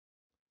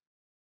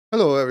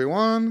Hello,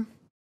 everyone.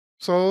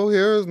 So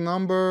here's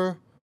number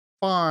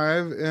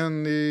 5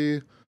 in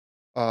the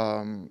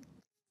um,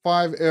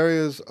 5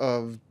 areas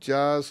of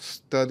jazz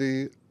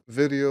study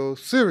video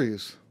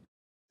series.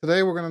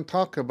 Today we're going to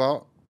talk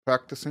about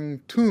practicing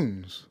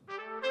tunes.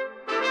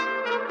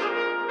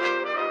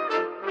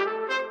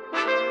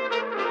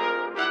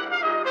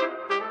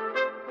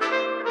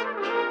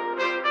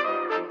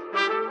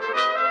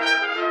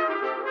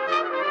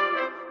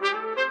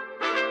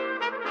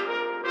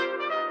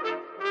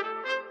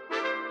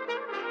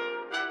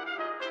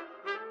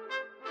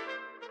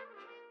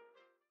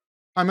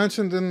 I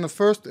mentioned in the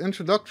first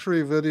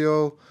introductory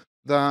video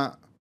that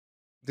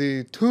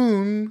the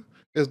tune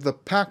is the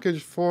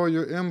package for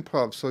your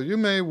improv. So you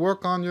may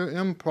work on your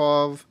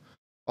improv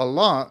a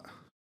lot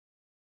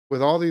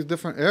with all these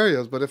different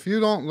areas, but if you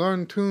don't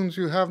learn tunes,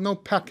 you have no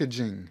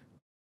packaging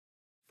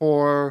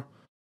for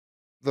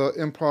the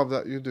improv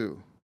that you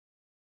do.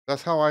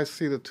 That's how I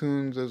see the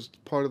tunes as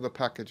part of the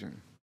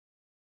packaging.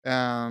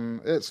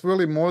 And it's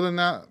really more than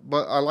that,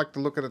 but I like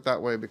to look at it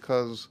that way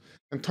because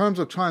in terms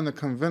of trying to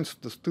convince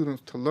the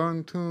students to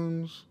learn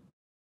tunes,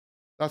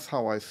 that's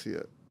how I see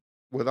it.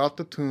 Without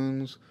the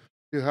tunes,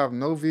 you have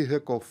no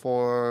vehicle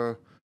for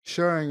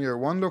sharing your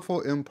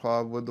wonderful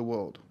improv with the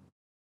world.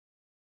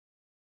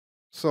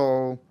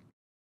 So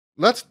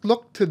let's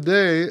look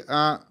today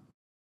at,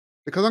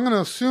 because I'm going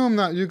to assume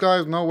that you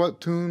guys know what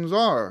tunes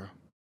are.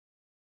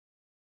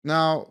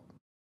 Now,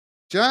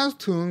 jazz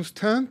tunes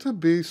tend to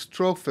be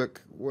strophic,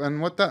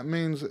 and what that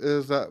means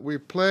is that we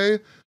play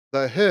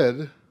the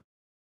head,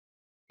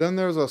 then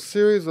there's a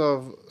series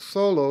of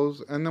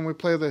solos, and then we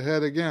play the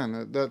head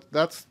again.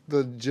 That's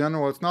the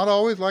general. It's not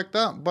always like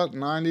that, but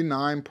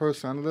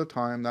 99% of the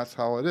time, that's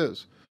how it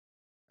is.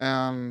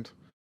 And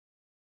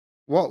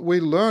what we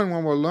learn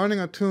when we're learning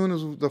a tune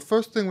is the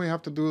first thing we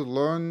have to do is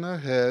learn the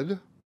head.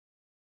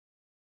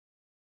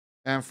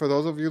 And for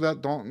those of you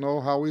that don't know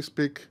how we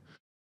speak,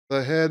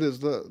 the head is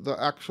the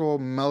actual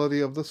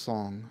melody of the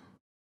song.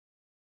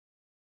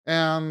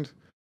 And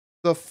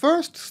the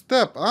first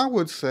step, I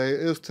would say,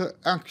 is to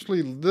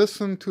actually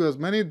listen to as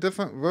many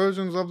different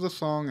versions of the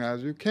song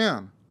as you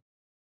can.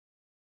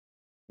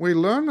 We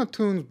learn the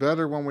tunes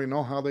better when we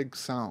know how they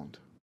sound.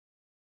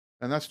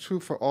 And that's true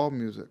for all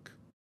music.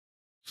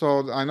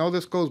 So I know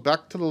this goes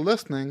back to the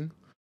listening.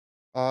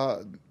 Uh,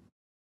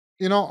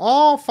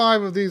 all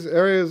 5 of these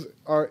areas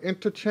are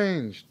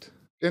interconnected.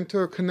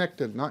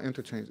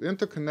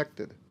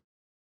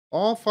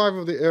 All 5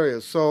 of the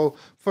areas. So,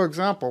 for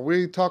example,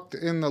 we talked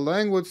in the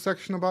language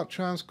section about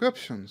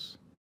transcriptions.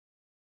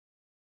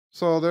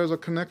 So there's a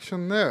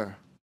connection there.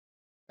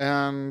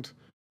 And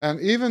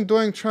even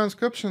doing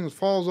transcriptions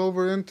falls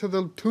over into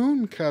the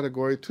tune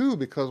category too,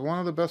 because one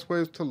of the best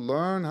ways to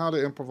learn how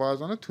to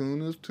improvise on a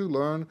tune is to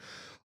learn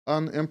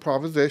an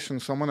improvisation,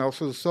 someone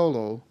else's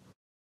solo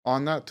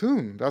on that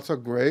tune. That's a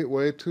great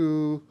way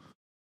to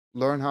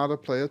learn how to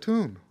play a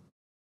tune.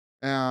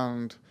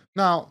 And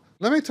now,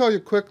 let me tell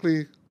you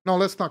quickly. No,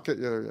 let's not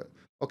get there yet.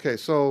 Okay,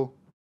 so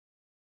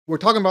we're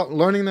talking about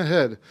learning the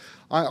head.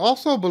 I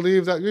also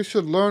believe that you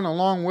should learn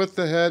along with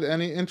the head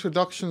any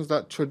introductions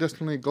that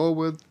traditionally go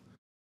with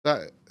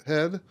that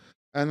head,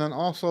 and then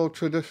also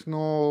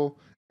traditional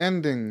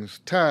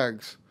endings,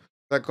 tags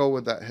that go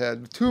with that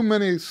head. Too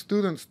many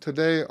students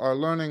today are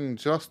learning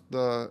just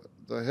the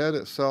head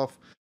itself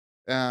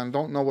and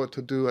don't know what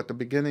to do at the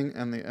beginning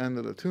and the end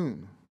of the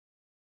tune.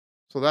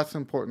 So that's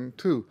important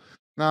too.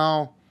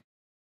 Now,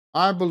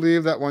 I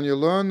believe that when you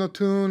learn the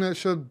tune, it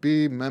should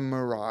be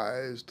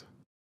memorized.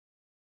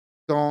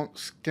 Don't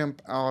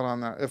skimp out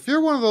on that. If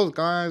you're one of those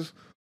guys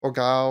or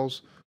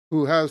gals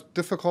who has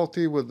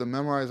difficulty with the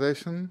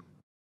memorization,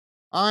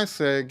 I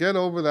say get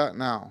over that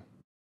now.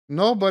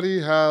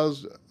 Nobody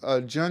has a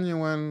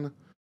genuine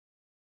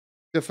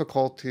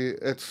difficulty.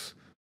 It's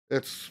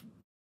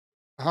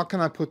how can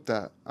I put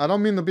that? I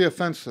don't mean to be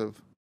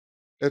offensive.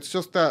 It's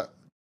just that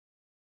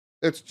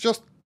it's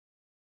just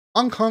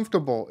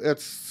uncomfortable.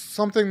 It's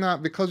something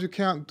that because you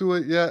can't do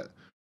it yet,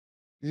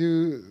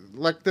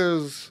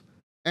 there's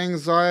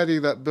anxiety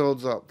that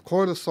builds up.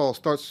 Cortisol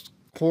starts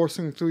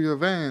coursing through your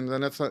veins,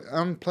 and it's an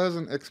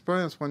unpleasant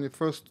experience when you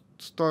first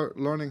start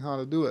learning how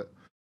to do it.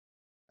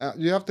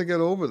 You have to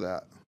get over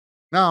that.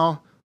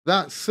 Now,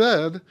 that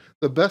said,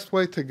 the best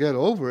way to get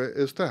over it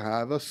is to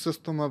have a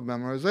system of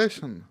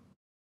memorization.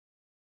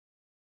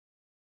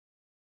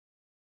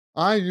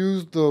 I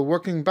use the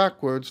working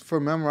backwards for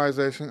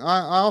memorization.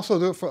 I also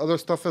do it for other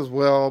stuff as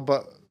well,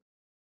 but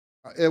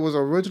it was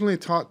originally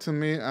taught to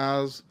me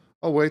as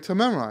a way to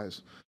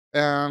memorize.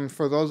 And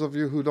for those of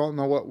you who don't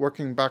know what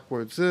working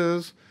backwards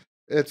is,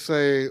 it's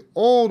a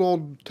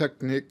old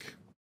technique.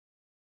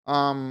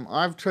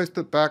 I've traced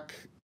it back,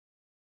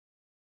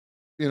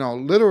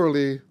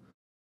 literally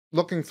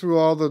looking through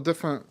all the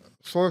different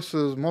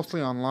sources,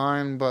 mostly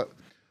online, but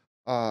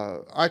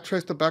I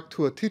traced it back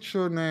to a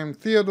teacher named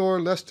Theodore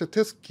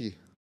Leschetizky.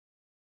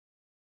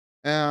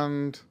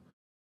 And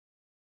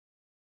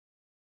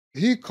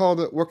he called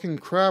it working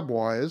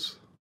crabwise.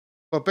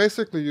 But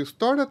basically, you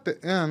start at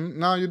the end.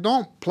 Now, you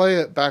don't play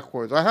it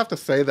backwards. I have to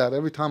say that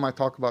every time I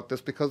talk about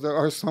this because there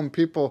are some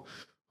people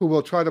who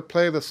will try to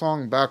play the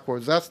song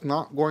backwards. That's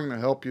not going to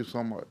help you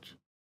so much.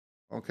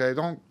 Okay,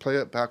 don't play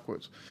it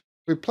backwards.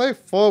 We play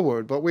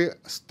forward, but we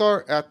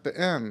start at the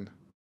end.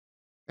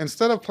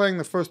 Instead of playing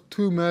the first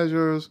two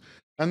measures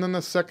and then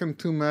the second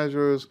two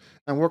measures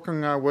and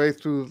working our way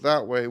through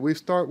that way, we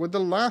start with the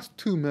last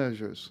two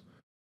measures.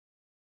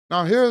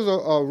 Now, here's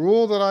a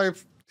rule that I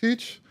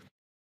teach.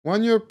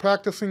 When you're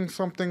practicing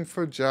something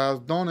for jazz,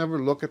 don't ever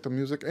look at the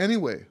music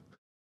anyway.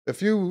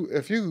 If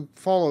you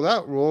follow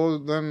that rule,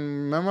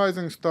 then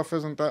memorizing stuff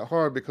isn't that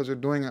hard because you're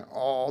doing it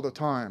all the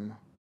time.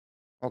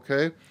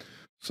 Okay?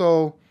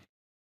 So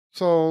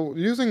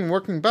using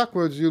working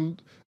backwards, you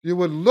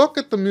would look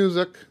at the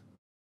music,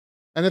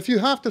 and if you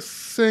have to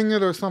sing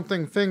it or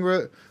something, finger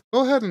it,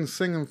 go ahead and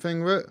sing and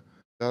finger it,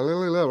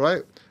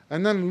 right?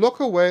 And then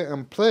look away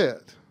and play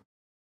it.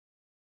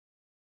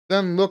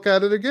 Then look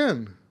at it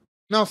again.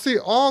 Now see,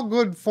 all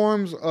good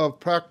forms of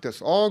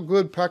practice, all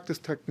good practice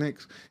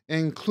techniques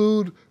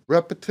include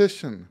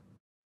repetition.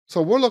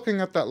 So we're looking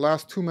at that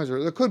last two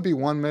measures. It could be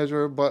one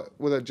measure, but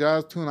with a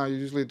jazz tune, I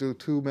usually do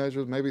two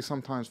measures, maybe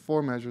sometimes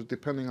four measures,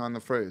 depending on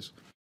the phrase.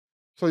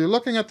 So you're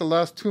looking at the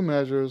last two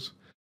measures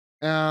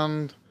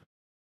and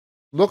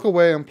look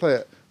away and play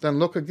it. Then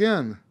look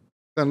again.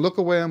 Then look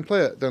away and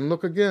play it. Then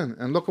look again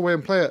and look away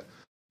and play it.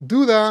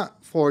 Do that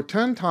for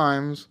 10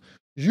 times.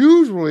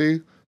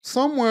 Usually,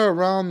 somewhere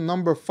around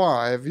number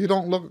 5, you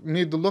don't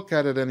need to look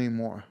at it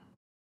anymore.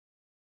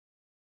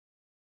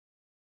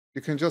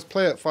 You can just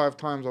play it 5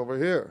 times over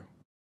here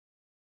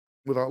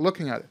without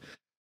looking at it.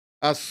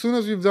 As soon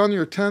as you've done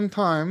your 10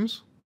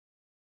 times,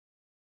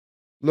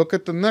 look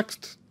at the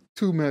next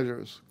two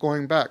measures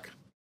going back.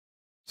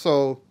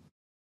 So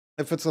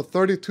if it's a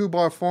 32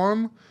 bar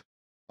form,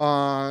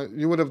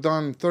 you would have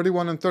done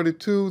 31 and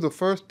 32 the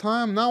first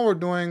time. Now we're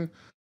doing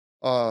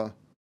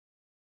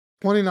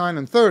 29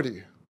 and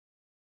 30.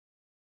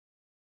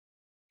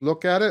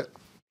 Look at it,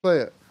 play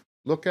it.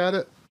 Look at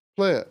it,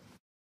 play it.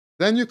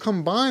 Then you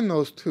combine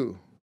those two.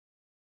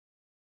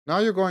 Now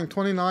you're going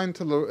 29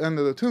 to the end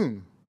of the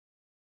tune.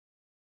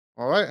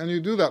 All right, and you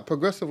do that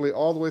progressively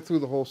all the way through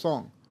the whole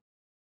song.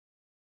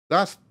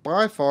 That's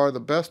by far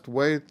the best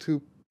way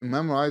to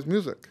memorize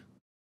music.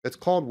 It's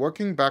called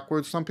working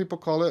backwards. Some people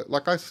call it,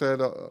 like I said,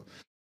 a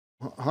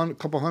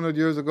couple hundred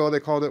years ago,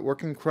 they called it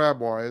working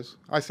crabwise.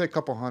 I say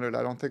couple hundred.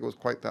 I don't think it was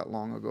quite that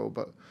long ago,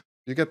 but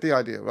you get the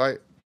idea, right?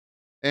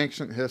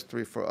 Ancient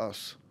history for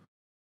us.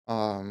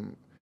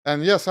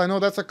 And yes, I know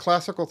that's a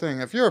classical thing.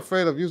 If you're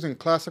afraid of using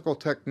classical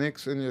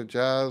techniques in your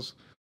jazz,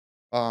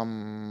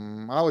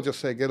 I would just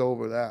say get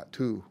over that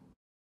too.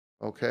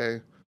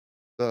 Okay?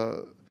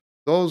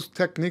 Those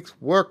techniques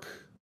work.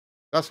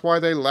 That's why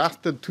they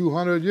lasted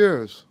 200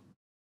 years.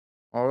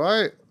 All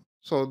right?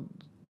 So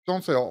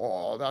don't say,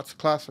 oh, that's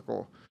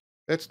classical.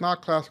 It's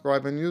not classical.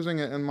 I've been using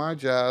it in my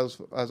jazz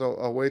as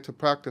a way to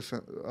practice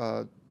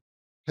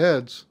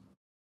heads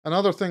and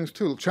other things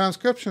too.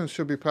 Transcriptions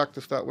should be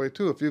practiced that way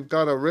too. If you've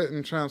got a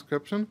written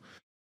transcription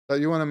that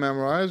you want to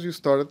memorize, you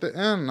start at the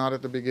end, not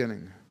at the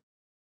beginning.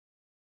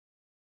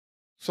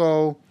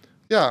 So,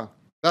 yeah,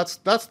 that's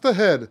the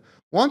head.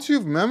 Once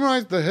you've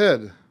memorized the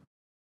head,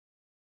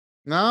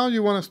 now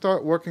you want to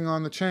start working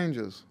on the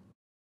changes.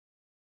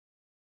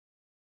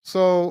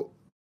 So,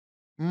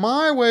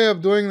 my way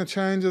of doing the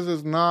changes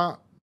is not,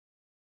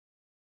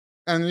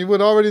 and you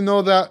would already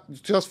know that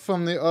just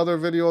from the other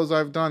videos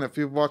I've done if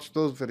you've watched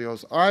those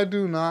videos. I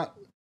do not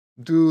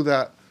do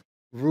that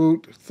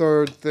root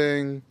third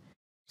thing.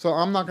 So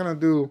I'm not going to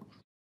do.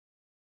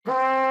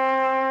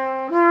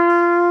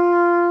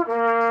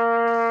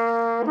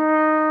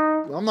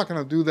 I'm not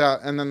going to do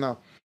that. And then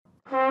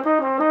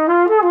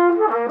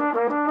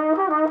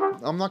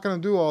I'm not going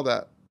to do all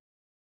that.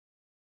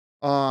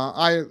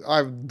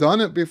 I've done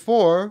it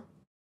before.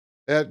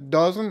 It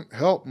doesn't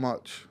help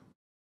much.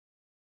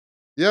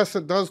 Yes,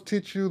 it does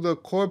teach you the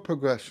chord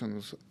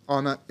progressions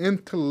on an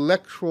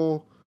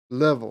intellectual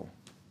level.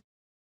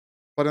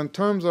 But in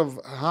terms of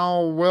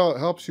how well it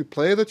helps you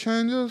play the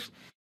changes,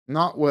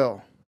 not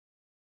well.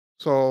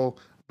 So,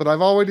 but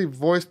I've already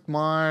voiced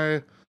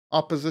my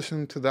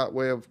opposition to that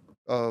way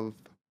of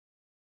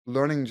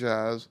learning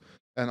jazz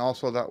and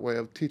also that way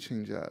of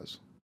teaching jazz.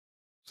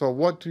 So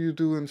what do you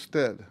do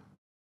instead?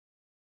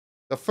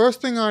 The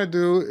first thing I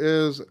do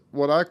is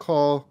what I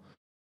call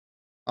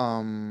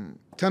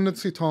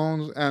tendency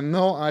tones. And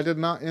no, I did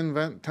not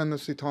invent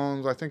tendency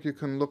tones. I think you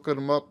can look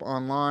them up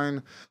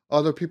online.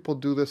 Other people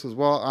do this as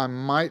well. I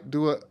might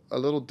do it a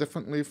little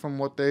differently from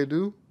what they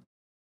do.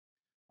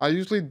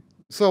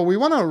 So we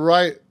want to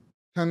write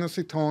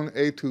tendency tone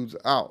etudes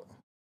out.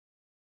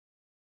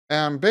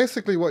 And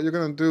basically what you're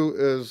going to do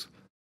is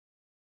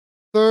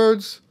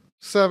thirds,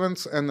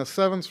 sevenths, and the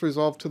sevenths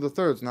resolve to the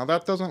thirds. Now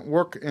that doesn't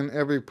work in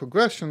every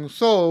progression,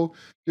 so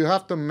you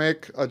have to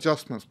make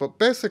adjustments. But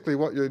basically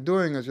what you're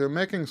doing is you're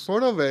making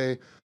sort of a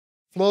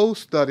flow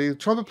study.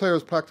 Trumpet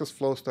players practice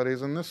flow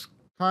studies, and this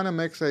kind of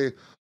makes a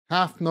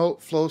half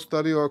note flow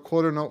study or a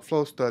quarter note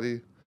flow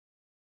study.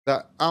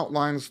 that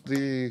outlines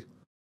the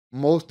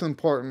most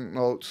important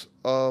notes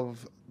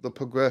of the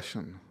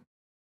progression.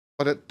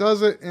 But it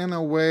does it in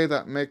a way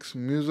that makes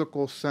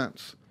musical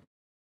sense.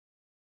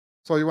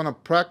 So you want to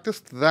practice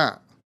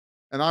that.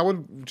 And I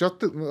would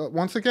just,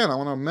 once again, I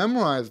want to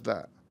memorize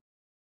that.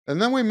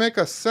 And then we make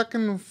a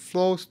second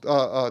flow,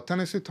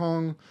 Tennessee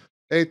tone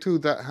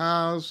etude that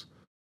has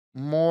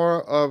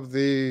more of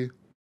the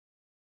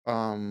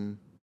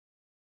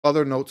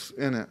other notes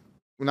in it.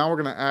 Now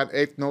we're going to add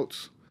 8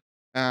 notes.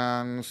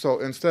 And so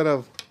instead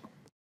of,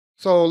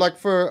 so like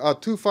for a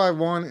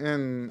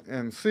 2-5-1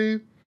 in C,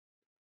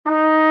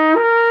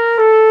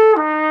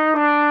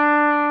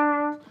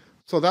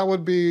 so that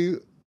would be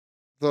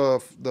the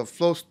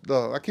flow,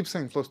 I keep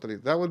saying flow study.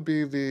 That would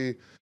be the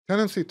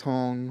tendency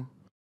tone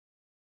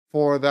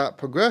for that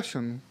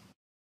progression.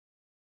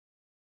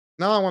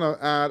 Now I want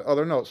to add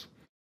other notes.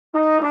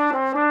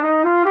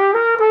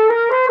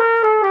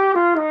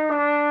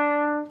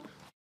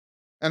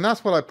 And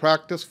that's what I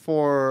practice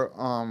for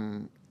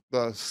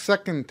the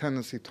second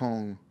tendency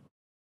tone.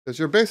 Is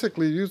you're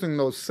basically using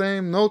those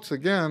same notes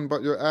again,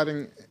 but you're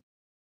adding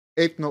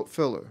 8th note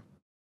filler.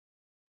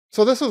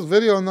 So this is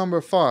video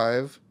number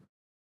 5.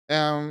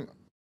 And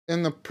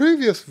in the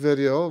previous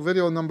video,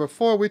 video number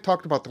 4, we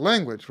talked about the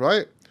language,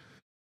 right?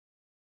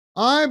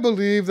 I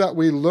believe that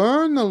we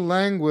learn the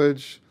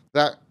language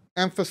that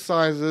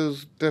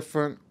emphasizes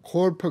different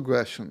chord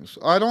progressions.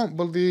 I don't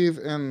believe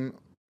in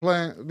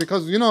playing,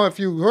 because, you know, if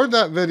you heard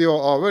that video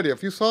already,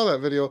 if you saw that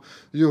video,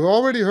 you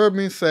already heard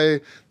me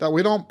say that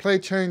we don't play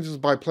changes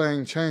by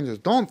playing changes.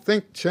 Don't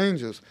think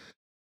changes.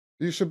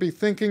 You should be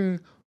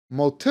thinking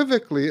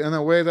motivically in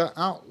a way that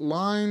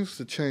outlines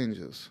the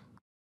changes.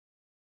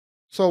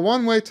 So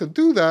one way to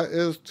do that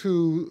is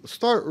to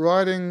start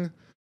writing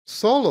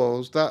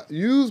solos that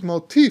use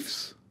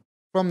motifs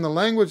from the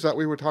language that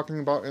we were talking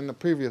about in the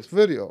previous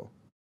video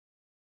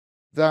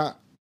that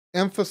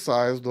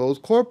emphasize those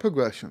chord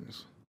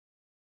progressions.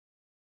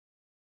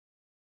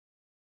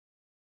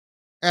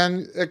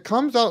 And it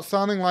comes out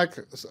sounding like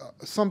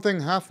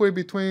something halfway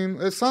between,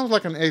 it sounds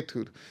like an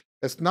etude.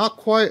 It's not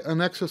quite an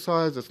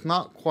exercise, it's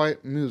not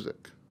quite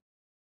music.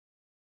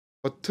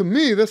 But to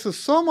me, this is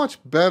so much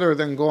better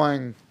than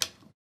going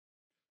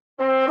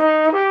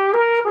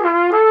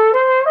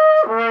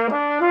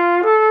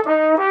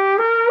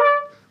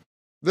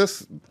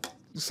this.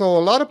 So a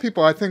lot of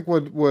people, I think,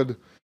 would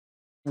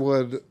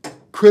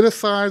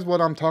criticize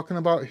what I'm talking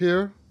about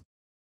here,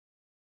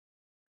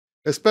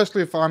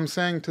 especially if I'm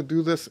saying to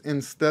do this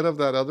instead of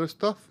that other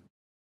stuff.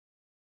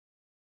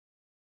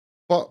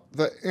 But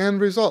the end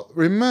result,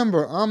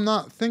 remember, I'm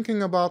not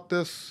thinking about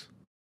this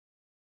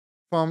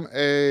from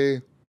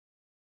a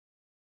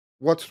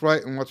what's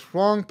right and what's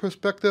wrong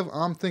perspective.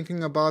 I'm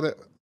thinking about it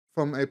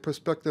from a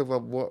perspective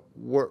of what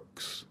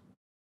works.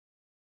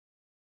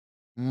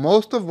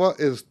 Most of what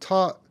is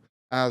taught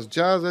as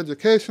jazz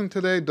education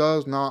today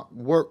does not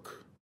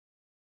work.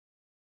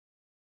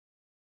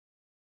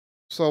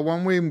 So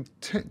when we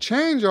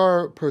change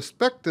our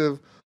perspective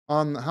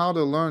on how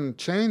to learn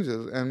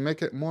changes and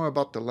make it more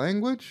about the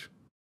language,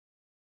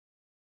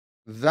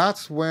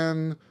 that's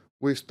when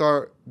we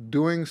start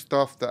doing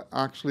stuff that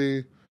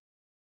actually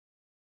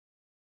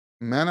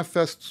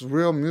manifests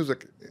real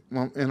music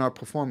in our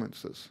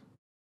performances.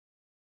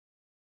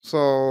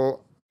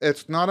 So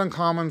it's not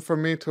uncommon for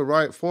me to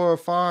write 4 or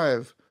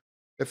 5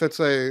 if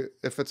it's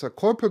a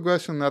chord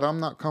progression that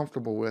I'm not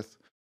comfortable with.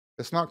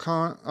 It's not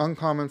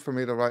uncommon for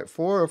me to write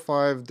 4 or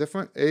 5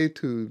 different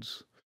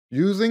etudes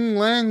using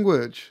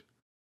language.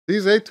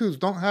 These etudes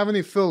don't have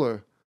any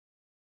filler.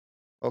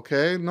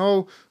 Okay?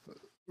 No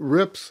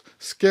rips,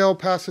 scale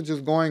passages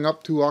going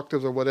up 2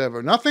 octaves or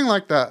whatever. Nothing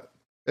like that.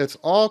 It's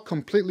all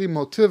completely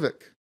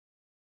motivic.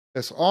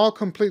 It's all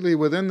completely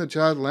within the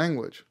jazz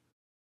language.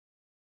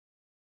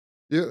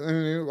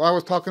 I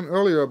was talking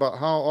earlier about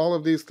how all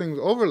of these things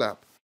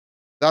overlap.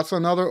 That's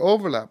another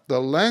overlap.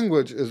 The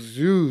language is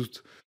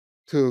used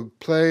to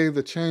play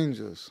the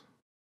changes.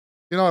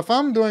 You know, if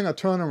I'm doing a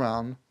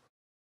turnaround,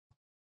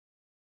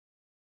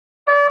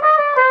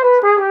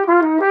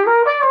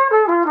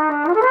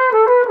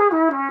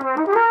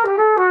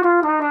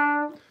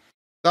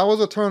 that was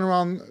a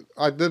turnaround.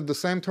 I did the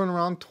same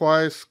turnaround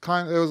twice. It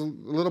was a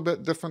little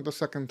bit different the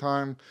second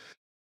time.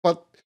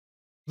 But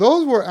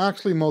those were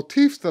actually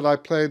motifs that I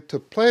played to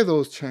play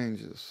those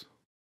changes.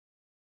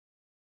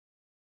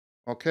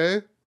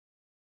 Okay?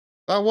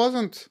 That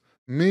wasn't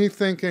me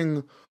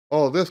thinking,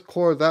 oh, this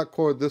chord, that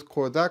chord, this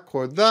chord, that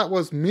chord. That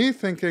was me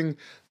thinking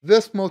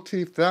this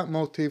motif, that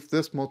motif,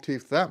 this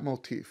motif, that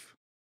motif.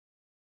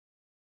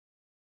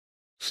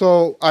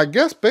 So I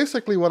guess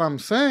basically what I'm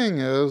saying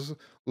is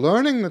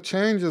learning the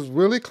changes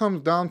really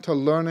comes down to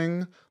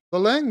learning the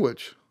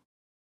language.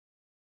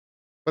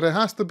 But it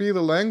has to be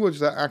the language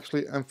that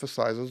actually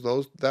emphasizes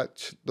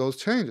those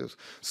changes.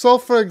 So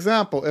for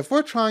example, if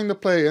we're trying to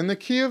play in the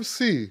key of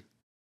C,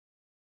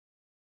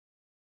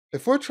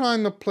 if we're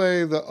trying to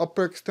play the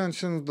upper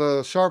extensions,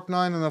 the sharp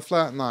 9 and the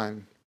flat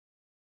 9,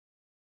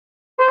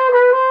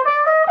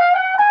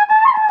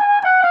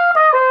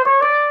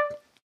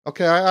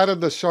 okay, I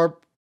added the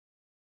sharp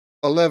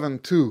 11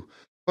 2.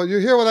 But you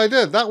hear what I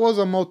did? That was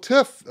a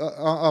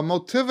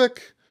motivic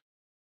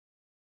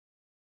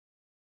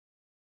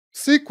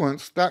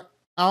sequence that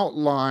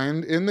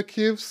outlined in the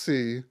key of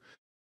C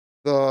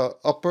the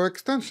upper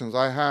extensions.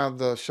 I had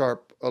the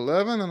sharp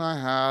 11 and I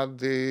had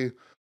the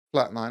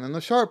flat 9 and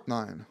the sharp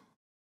 9.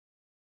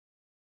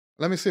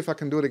 Let me see if I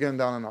can do it again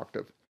down an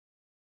octave.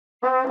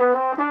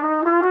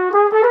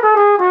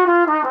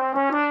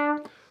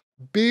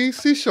 B,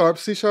 C sharp.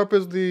 C sharp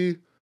is the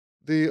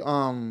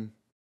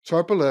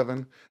sharp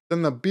 11.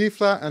 Then the B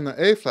flat and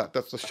the A flat.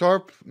 That's the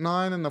sharp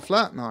 9 and the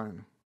flat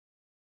 9.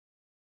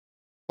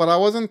 But I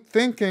wasn't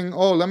thinking,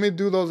 oh, let me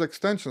do those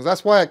extensions.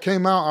 That's why it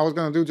came out. I was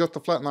going to do just the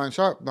flat 9,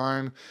 sharp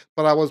 9.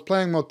 But I was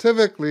playing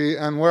motivically,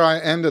 and where I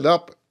ended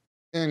up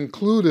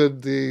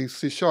included the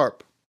C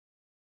sharp.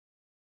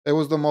 It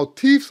was the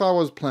motifs I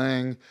was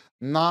playing,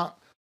 not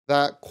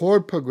that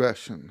chord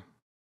progression.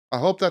 I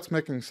hope that's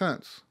making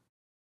sense.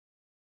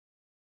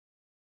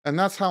 And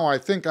that's how I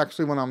think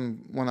actually when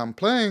I'm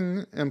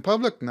playing in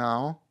public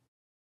now,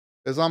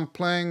 is I'm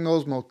playing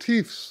those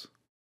motifs.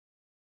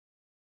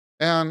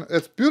 And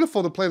it's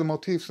beautiful to play the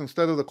motifs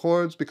instead of the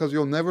chords because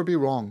you'll never be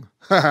wrong.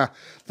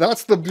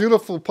 That's the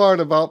beautiful part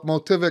about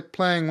motivic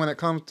playing when it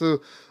comes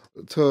to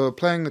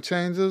playing the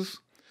changes.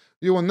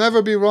 You will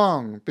never be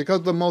wrong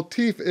because the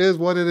motif is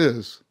what it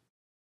is.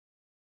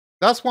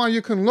 That's why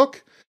you can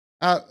look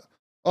at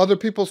other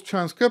people's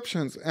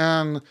transcriptions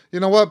and you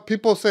know what?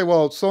 People say,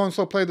 well,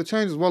 so-and-so played the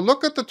changes. Well,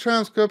 look at the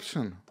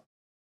transcription.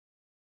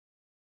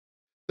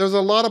 There's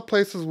a lot of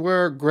places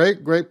where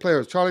great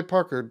players, Charlie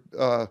Parker,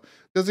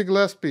 Dizzy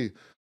Gillespie,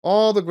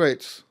 all the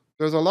greats.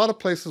 There's a lot of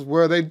places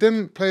where they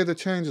didn't play the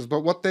changes,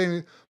 but what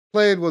they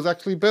played was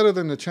actually better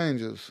than the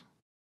changes.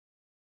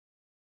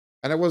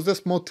 And it was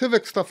this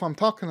motivic stuff I'm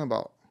talking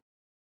about.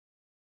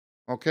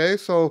 Okay,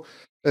 so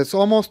it's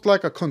almost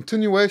like a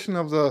continuation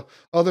of the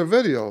other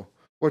video.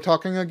 We're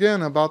talking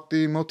again about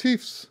the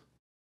motifs.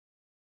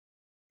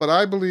 But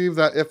I believe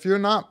that if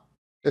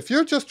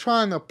you're just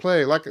trying to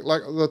play, like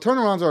the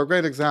turnarounds are a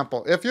great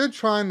example. If you're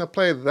trying to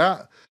play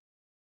that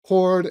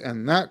chord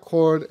and that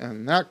chord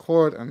and that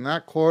chord and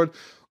that chord,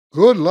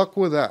 good luck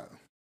with that.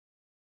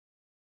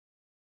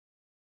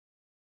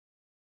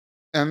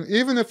 And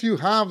even if you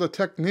have the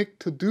technique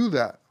to do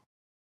that,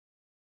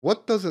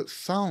 what does it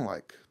sound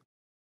like?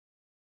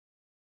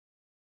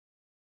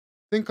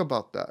 Think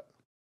about that.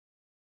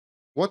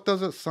 What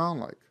does it sound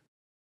like?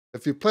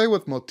 If you play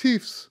with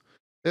motifs,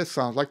 it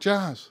sounds like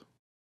jazz.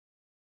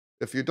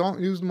 If you don't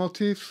use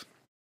motifs,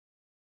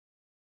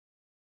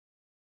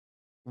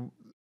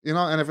 you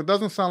know, and if it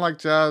doesn't sound like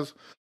jazz,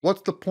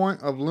 what's the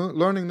point of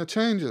learning the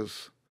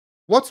changes?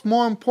 What's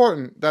more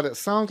important, that it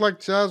sounds like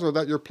jazz or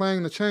that you're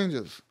playing the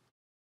changes?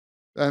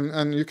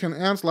 And you can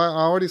answer, like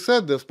I already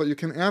said this, but you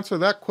can answer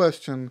that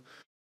question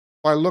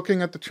by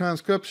looking at the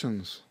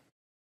transcriptions.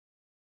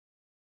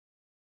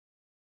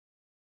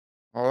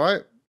 All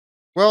right?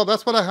 Well,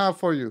 that's what I have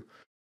for you.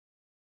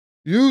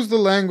 Use the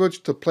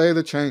language to play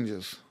the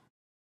changes.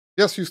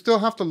 Yes, you still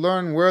have to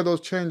learn where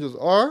those changes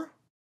are,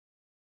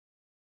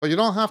 but you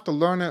don't have to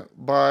learn it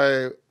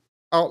by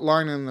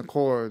outlining the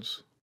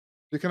chords.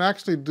 You can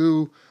actually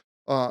do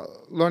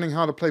learning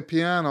how to play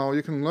piano.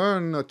 You can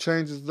learn the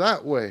changes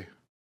that way,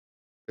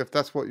 if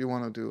that's what you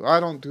want to do.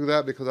 I don't do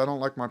that because I don't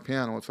like my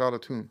piano. It's out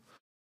of tune.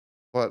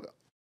 But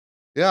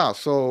yeah,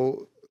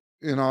 so,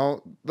 you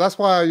know, that's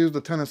why I use the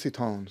Tennessee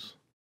tones.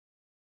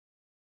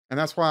 And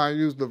that's why I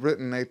use the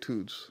written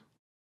etudes.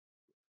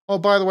 Oh,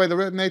 by the way, the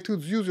written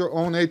etudes, use your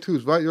own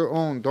etudes. Write your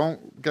own.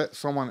 Don't get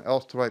someone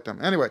else to write them.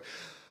 Anyway,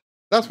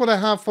 that's what I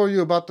have for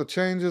you about the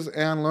changes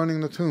and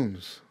learning the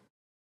tunes.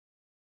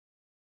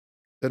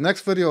 The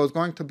next video is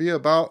going to be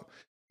about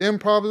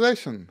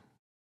improvisation,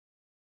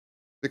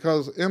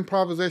 because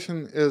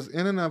improvisation is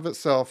in and of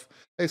itself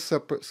a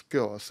separate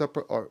skill, a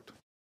separate art.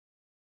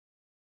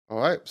 All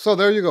right, so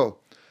there you go.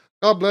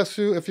 God bless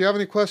you. If you have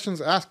any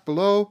questions, ask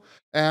below.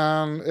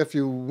 And if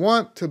you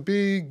want to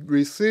be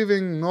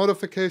receiving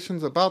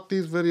notifications about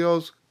these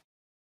videos,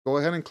 go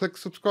ahead and click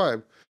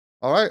subscribe.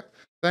 All right,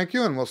 thank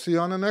you, and we'll see you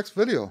on the next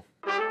video.